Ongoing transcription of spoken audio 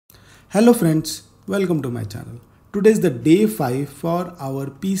Hello friends, welcome to my channel. Today is the day 5 for our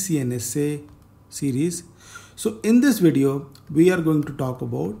PCNSA series. So in this video, we are going to talk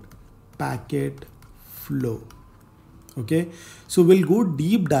about packet flow. Okay, so we'll go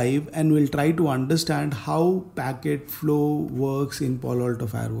deep dive and we'll try to understand how packet flow works in Palo Alto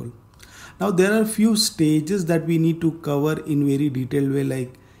Firewall. Now there are few stages that we need to cover in very detailed way,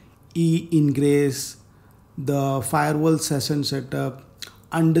 like ingress, the firewall session setup,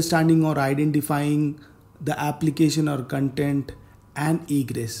 understanding or identifying the application or content, and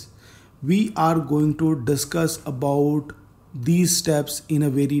egress. We are going to discuss about these steps in a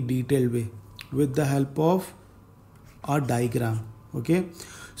very detailed way with the help of a diagram. Okay,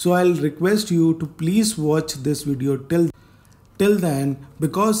 so I'll request you to please watch this video till the end,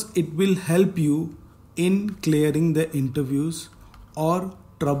 because it will help you in clearing the interviews or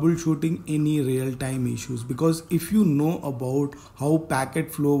troubleshooting any real-time issues. Because if you know about how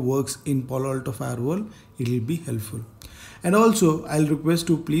packet flow works in Palo Alto Firewall, it will be helpful. And also I'll request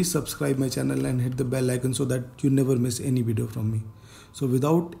to please subscribe my channel and hit the bell icon so that you never miss any video from me. So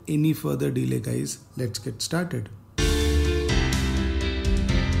without any further delay guys, let's get started.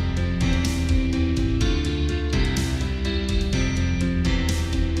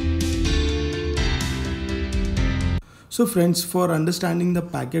 So friends, for understanding the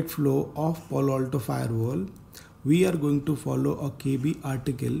packet flow of Palo Alto Firewall, we are going to follow a KB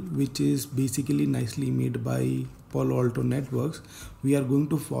article, which is basically nicely made by Palo Alto Networks. We are going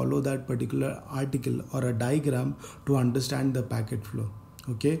to follow that particular article or a diagram to understand the packet flow.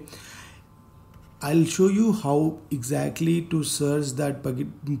 Okay, I'll show you how exactly to search that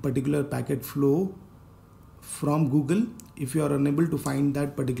particular packet flow from Google. If you are unable to find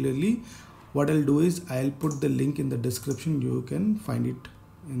that particularly, what I'll do is I'll put the link in the description. You can find it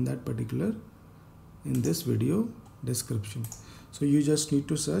in that particular, in this video description. So you just need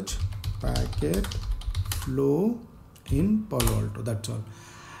to search packet flow in Palo Alto. That's all.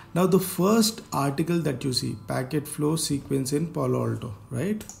 Now the first article that you see, packet flow sequence in Palo Alto,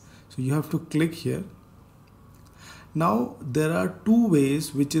 right? So you have to click here. Now there are two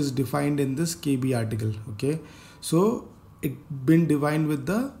ways which is defined in this KB article. Okay, so it been defined with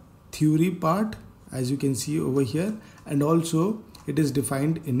the theory part, as you can see over here, and also it is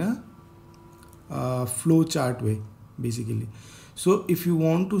defined in a flow chart way basically. So if you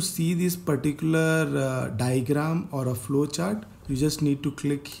want to see this particular diagram or a flow chart, you just need to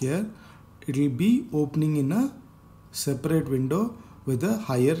click here. It will be opening in a separate window with a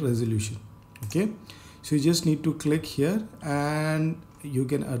higher resolution. Okay, so you just need to click here and you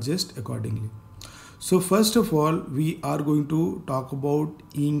can adjust accordingly. So first of all, we are going to talk about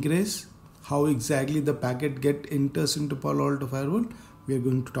ingress, how exactly the packet enters into Palo Alto Firewall. We are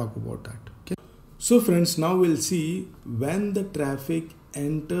going to talk about that. Okay. So friends, now we'll see when the traffic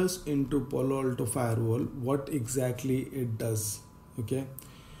enters into Palo Alto Firewall, what exactly it does. Okay.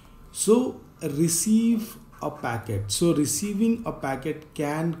 So receive a packet. So receiving a packet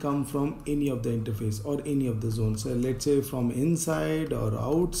can come from any of the interface or any of the zones. So let's say from inside or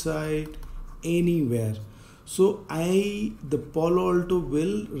outside, anywhere. So the Palo Alto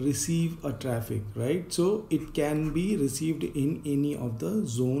will receive a traffic, right? So it can be received in any of the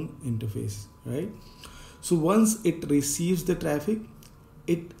zone interface, right? So once it receives the traffic,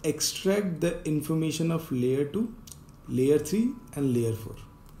 it extracts the information of layer 2, layer 3 and layer 4,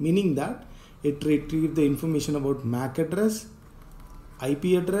 meaning that it retrieves the information about MAC address,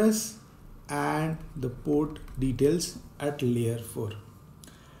 IP address and the port details at layer 4.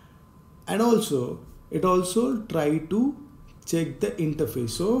 And also it also try to check the interface.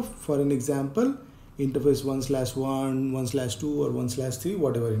 So for an example, interface 1/1, 1/2 or 1/3,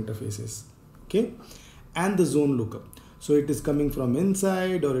 whatever interface is. Okay, and the zone lookup. So it is coming from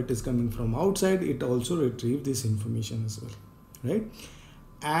inside or it is coming from outside. It also retrieve this information as well, right?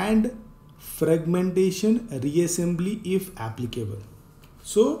 And fragmentation reassembly if applicable.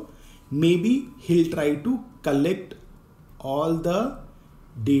 So maybe he'll try to collect all the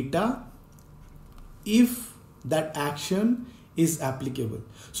data if that action is applicable.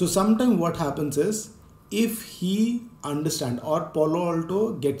 So sometimes what happens is, if he understand or Palo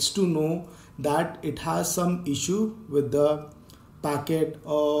Alto gets to know that it has some issue with the packet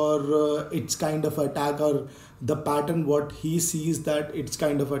or it's kind of attack, or the pattern what he sees that it's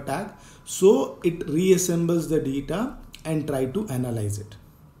kind of attack, so it reassembles the data and try to analyze it.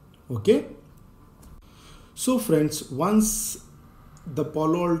 Okay, so friends, once the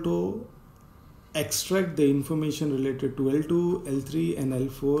Palo Alto extract the information related to L2, L3 and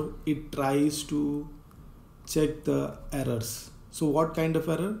L4, it tries to check the errors. So what kind of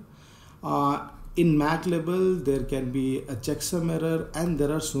error? In MAC level, there can be a checksum error, and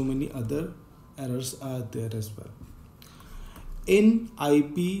there are so many other errors are there as well. In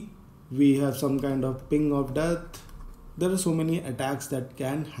IP, we have some kind of ping of death. There are so many attacks that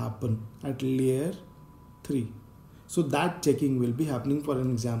can happen at layer 3. So that checking will be happening. For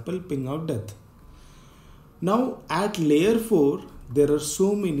an example, ping of death. Now at layer 4, there are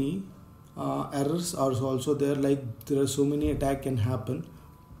so many errors are also there, like there are so many attack can happen.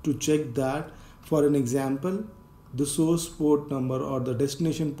 To check that, for an example, the source port number or the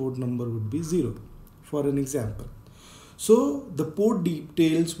destination port number would be 0, for an example. So the port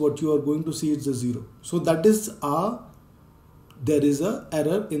details, what you are going to see is the 0. So that is there is a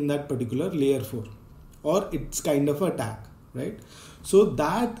error in that particular layer 4, or it's kind of attack, right? So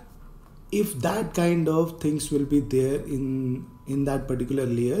that if that kind of things will be there in that particular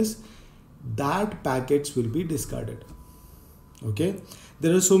layers, that packets will be discarded. Okay,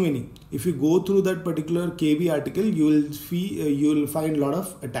 there are so many. If you go through that particular KB article, you will find a lot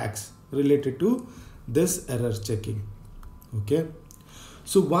of attacks related to this error checking. Okay,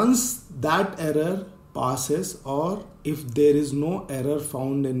 so once that error passes, or if there is no error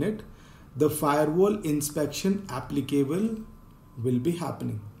found in it, the firewall inspection applicable will be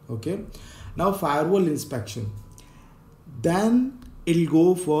happening. Okay, now firewall inspection, then it'll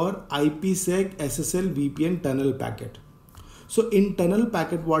go for IPsec SSL VPN tunnel packet. So in tunnel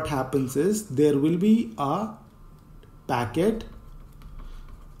packet, what happens is there will be a packet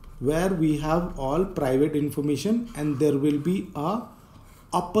where we have all private information, and there will be a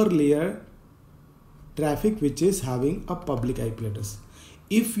upper layer traffic which is having a public IP address.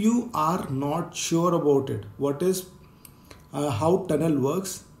 If you are not sure about it, what is how tunnel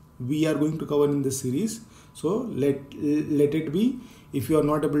works, we are going to cover in this series. So let it be. If you are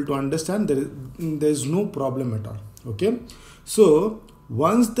not able to understand, there is no problem at all. Okay, so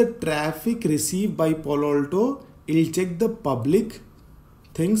once the traffic received by Palo Alto, it will check the public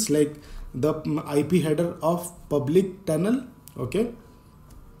things like the IP header of public tunnel. Okay,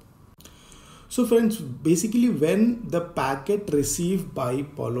 so friends, basically when the packet received by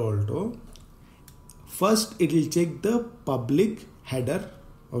Palo Alto, first it will check the public header.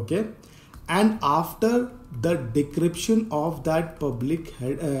 Okay, and after the decryption of that public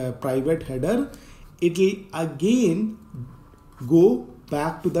private header, it will again go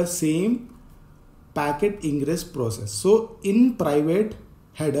back to the same packet ingress process. So in private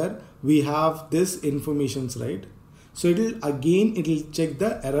header, we have this informations, right? So it will check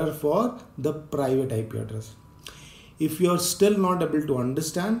the error for the private IP address. If you are still not able to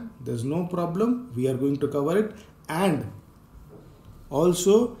understand, there's no problem. We are going to cover it. And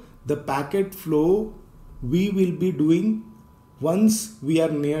also the packet flow we will be doing once we are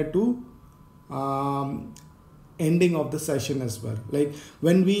near to ending of the session as well. Like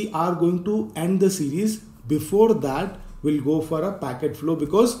when we are going to end the series, before that we'll go for a packet flow,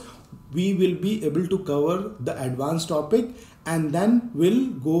 because we will be able to cover the advanced topic, and then we'll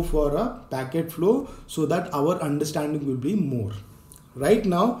go for a packet flow so that our understanding will be more. Right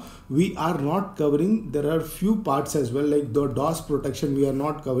now we are not covering, there are few parts as well, like the DOS protection we are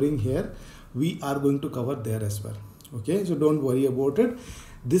not covering here. We are going to cover there as well. Okay, so don't worry about it.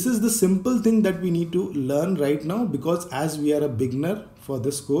 This is the simple thing that we need to learn right now, because as we are a beginner for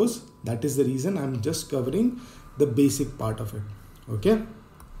this course, that is the reason I'm just covering the basic part of it. Okay,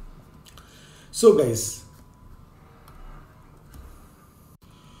 so guys,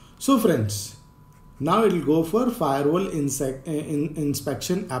 so friends, now it will go for firewall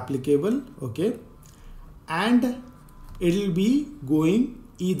inspection applicable. Okay, and it will be going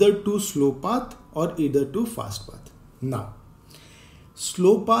either to slow path or either to fast path. Now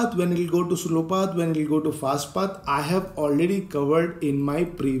slow path, when it will go to slow path, when it will go to fast path, I have already covered in my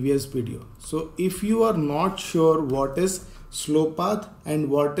previous video. So if you are not sure what is slow path and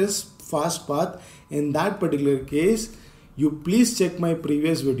what is fast path, in that particular case, you please check my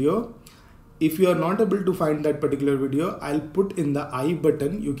previous video. If you are not able to find that particular video, I'll put in the I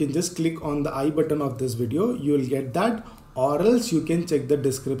button. You can just click on the I button of this video. You will get that, or else you can check the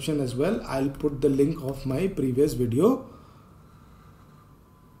description as well. I'll put the link of my previous video,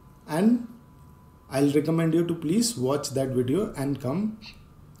 and I'll recommend you to please watch that video and come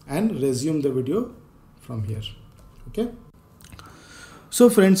and resume the video from here. Okay. So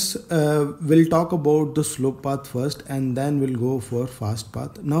friends, we'll talk about the slow path first, and then we'll go for fast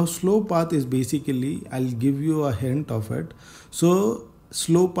path. Now slow path is basically, I'll give you a hint of it. So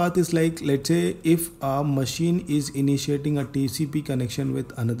slow path is like, let's say if a machine is initiating a TCP connection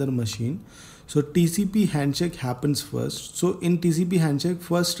with another machine, so TCP handshake happens first. So in TCP handshake,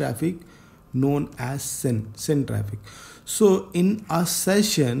 first traffic known as SYN traffic. So in a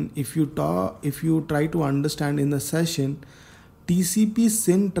session, if you try to understand in the session, TCP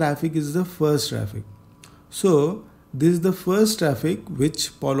SYN traffic is the first traffic. So this is the first traffic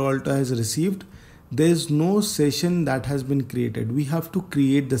which Palo Alto has received. There is no session that has been created. We have to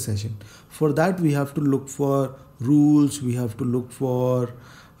create the session. For that we have to look for rules, we have to look for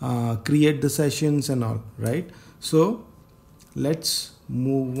create the sessions and all, right? So let's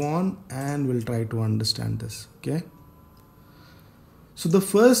move on and we'll try to understand this. Okay, so the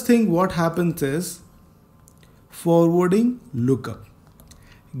first thing what happens is forwarding lookup.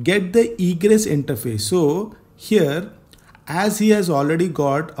 Get the egress interface. So here, as he has already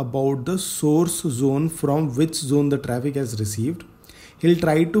got about the source zone from which zone the traffic has received, he'll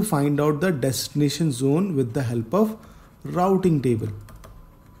try to find out the destination zone with the help of routing table,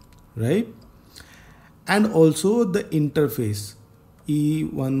 right? And also the interface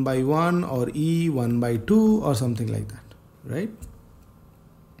E1 by 1 or E1 by 2 or something like that, right?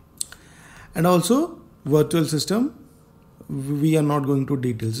 And also virtual system, we are not going to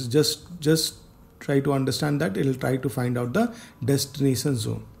details, just try to understand that. It will try to find out the destination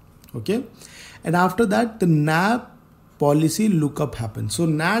zone. Okay, and after that the NAT policy lookup happens. So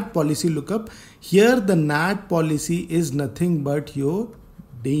NAT policy lookup, here the NAT policy is nothing but your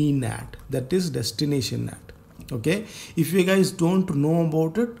DNAT, that is destination NAT. Okay, if you guys don't know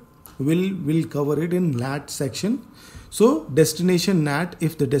about it, we'll cover it in NAT section. So destination NAT,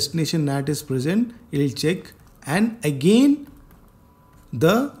 if the destination NAT is present, it will check, and again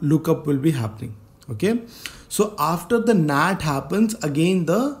the lookup will be happening. Okay, so after the NAT happens, again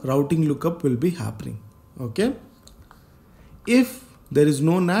the routing lookup will be happening. Okay, if there is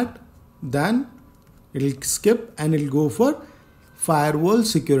no NAT, then it will skip and it will go for firewall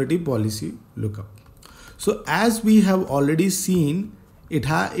security policy lookup. So as we have already seen, it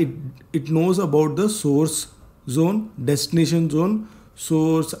knows about the source zone, destination zone,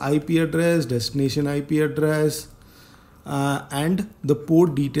 source IP address, destination IP address, and the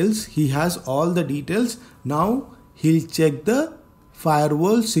port details. He has all the details. Now he'll check the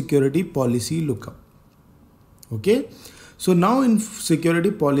firewall security policy lookup. Okay, so now in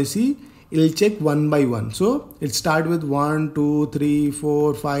security policy, it'll check one by one. So it start with 1, 2, 3,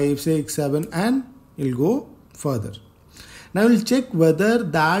 4, 5, 6, 7, and it'll go further. Now we'll check whether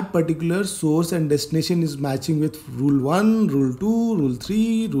that particular source and destination is matching with rule 1, rule 2, rule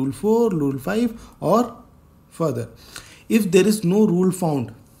 3, rule 4, rule 5 or further. If there is no rule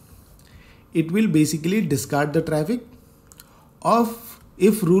found, it will basically discard the traffic.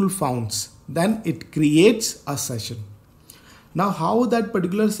 If rule founds, then it creates a session. Now how that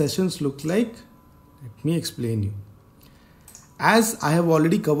particular sessions look like, let me explain you. As I have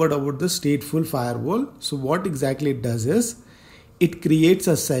already covered about the stateful firewall, so what exactly it does is, it creates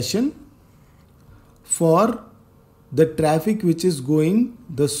a session for the traffic which is going,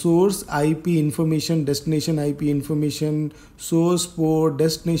 the source IP information, destination IP information, source port,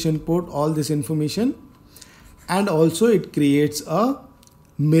 destination port, all this information. And also it creates a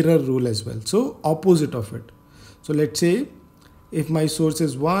mirror rule as well. So opposite of it. So let's say if my source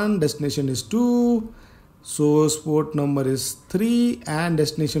is 1, destination is 2, source port number is 3 and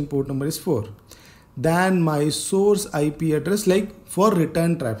destination port number is 4. Then my source IP address, like for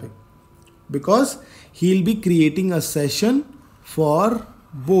return traffic, because he'll be creating a session for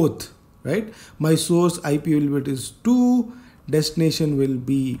both, right? My source IP will be 2, destination will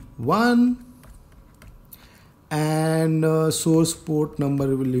be 1, and source port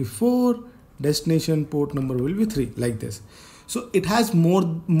number will be 4, destination port number will be 3, like this. So it has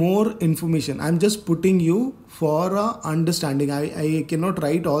more information. I'm just putting you for understanding. I cannot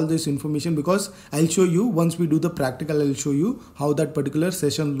write all this information because I'll show you once we do the practical. I'll show you how that particular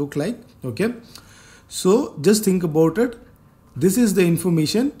session look like. Okay. So just think about it. This is the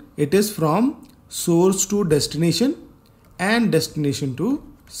information. It is from source to destination and destination to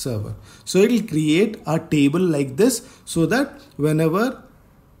server. So it will create a table like this, so that whenever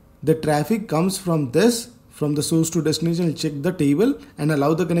the traffic comes from the source to destination, he'll check the table and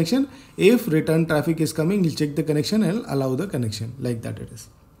allow the connection. If return traffic is coming, he'll check the connection and allow the connection. Like that it is.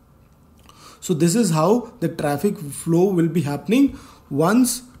 So this is how the traffic flow will be happening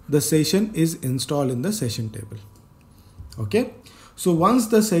once the session is installed in the session table. Okay. So once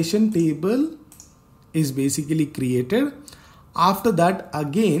the session table is basically created, after that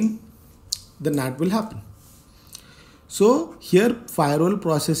again the NAT will happen. So here firewall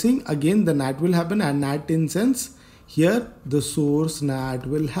processing, again the NAT will happen, and NAT instance, here the source NAT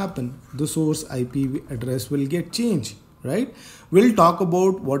will happen. The source IP address will get changed, right? We'll talk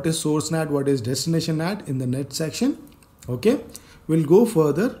about what is source NAT, what is destination NAT in the next section. Okay, we'll go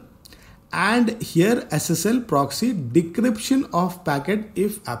further. and here SSL proxy decryption of packet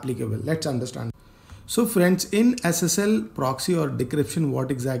if applicable. Let's understand. So friends, in SSL proxy or decryption,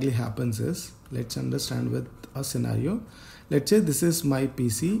 what exactly happens is, let's understand with a scenario. Let's say this is my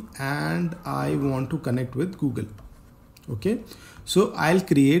PC and I want to connect with Google. Okay, so I'll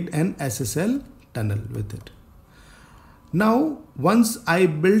create an SSL tunnel with it. Now, once I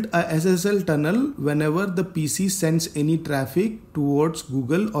build a SSL tunnel, whenever the PC sends any traffic towards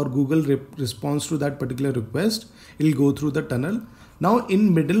Google or Google responds to that particular request, it'll go through the tunnel. Now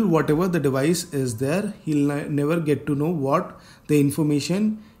in middle, whatever the device is there, he'll never get to know what the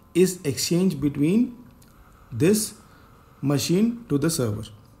information is exchanged between this machine to the server.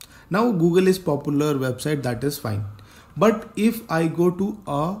 Now Google is popular website, that is fine. But if I go to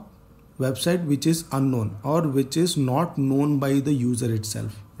a website which is unknown or which is not known by the user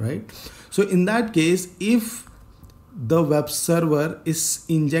itself, right? So in that case, if the web server is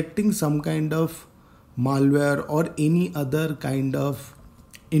injecting some kind of malware or any other kind of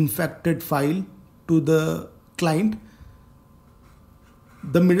infected file to the client,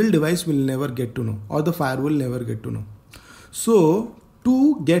 the middle device will never get to know, or the firewall will never get to know. So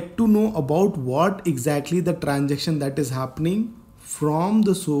to get to know about what exactly the transaction that is happening from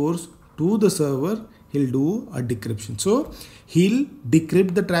the source to the server, he'll do a decryption. So he'll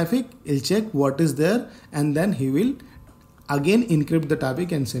decrypt the traffic, he'll check what is there, and then he will again encrypt the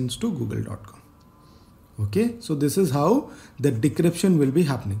traffic and sends to google.com. Okay, so this is how the decryption will be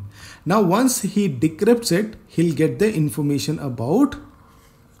happening. Now once he decrypts it, he'll get the information about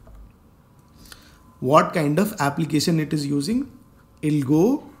what kind of application it is using. He'll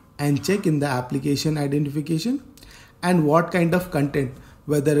go and check in the application identification and what kind of content,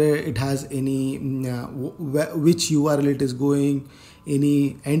 whether it has any which URL it is going,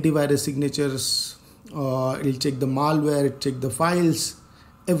 any antivirus signatures, it'll check the malware, it'll check the files,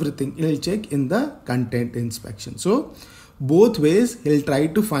 everything he'll check in the content inspection. So both ways he'll try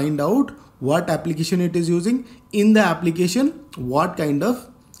to find out what application it is using, in the application what kind of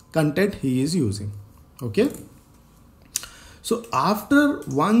content he is using. Okay, so after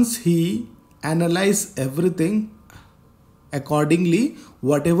once he analyze everything accordingly,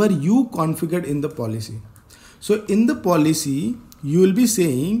 whatever you configured in the policy. So in the policy, you will be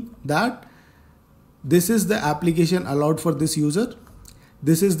saying that this is the application allowed for this user.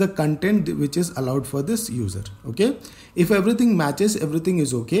 This is the content which is allowed for this user. Okay. If everything matches, everything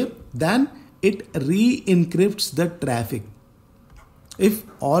is okay, then it re-encrypts the traffic. If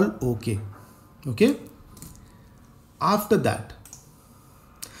all okay. Okay. After that,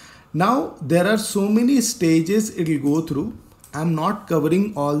 now there are so many stages it will go through. I'm not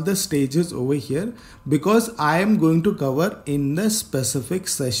covering all the stages over here because I am going to cover in the specific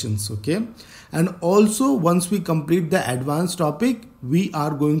sessions. Okay. And also once we complete the advanced topic, we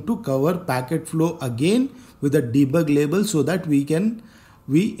are going to cover packet flow again with a debug level so that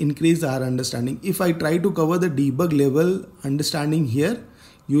we increase our understanding. If I try to cover the debug level understanding here,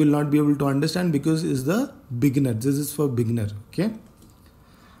 you will not be able to understand because it's the beginner. This is for beginner. Okay.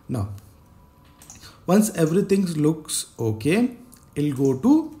 Now, once everything looks okay, it'll go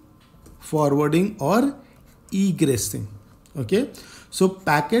to forwarding or egressing. Okay. So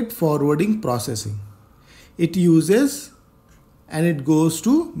packet forwarding processing, it uses and it goes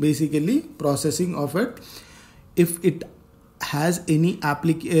to basically processing of it. If it has any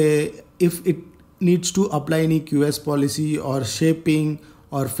if it needs to apply any QS policy or shaping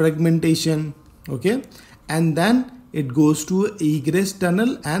or fragmentation. Okay. And then it goes to egress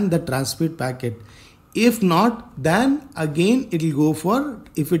tunnel and the transmit packet. If not, then again it will go for,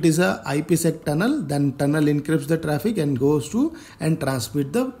 if it is a IPsec tunnel, then tunnel encrypts the traffic and goes to and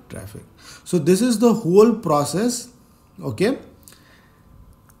transmit the traffic. So this is the whole process, okay,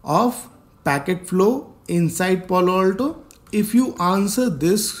 of packet flow inside Palo Alto. If you answer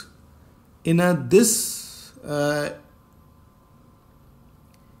this in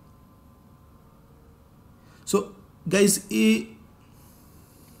so guys,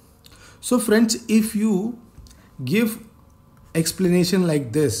 so friends, if you give explanation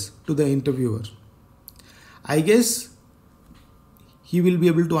like this to the interviewer, I guess he will be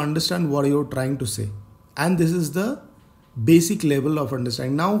able to understand what you're trying to say. And this is the basic level of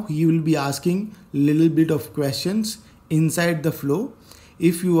understanding. Now he will be asking little bit of questions inside the flow.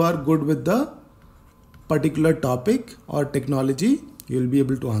 If you are good with the particular topic or technology, you will be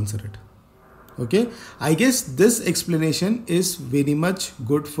able to answer it. Okay, I guess this explanation is very much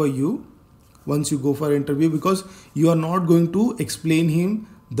good for you once you go for interview, because you are not going to explain him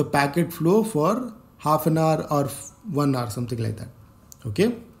the packet flow for half an hour or 1 hour, something like that.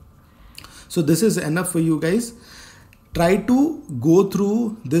 Okay, so this is enough for you guys. try to go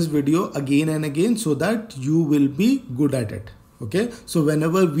through this video again and again so that you will be good at it. Okay, so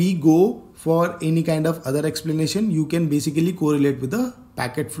whenever we go for any kind of other explanation, you can basically correlate with the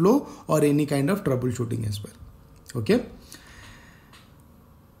packet flow or any kind of troubleshooting as well. Okay,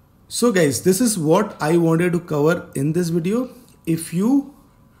 so guys, this is what I wanted to cover in this video. If you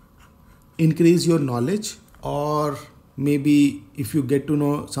increase your knowledge, or maybe if you get to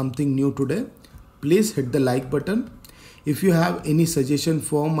know something new today, please hit the like button. If you have any suggestion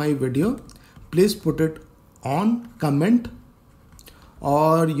for my video, please put it on comment,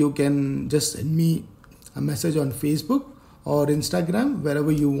 or you can just send me a message on Facebook or Instagram,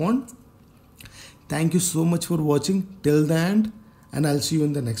 wherever you want. Thank you so much for watching till the end, and I'll see you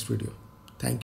in the next video. Thank you.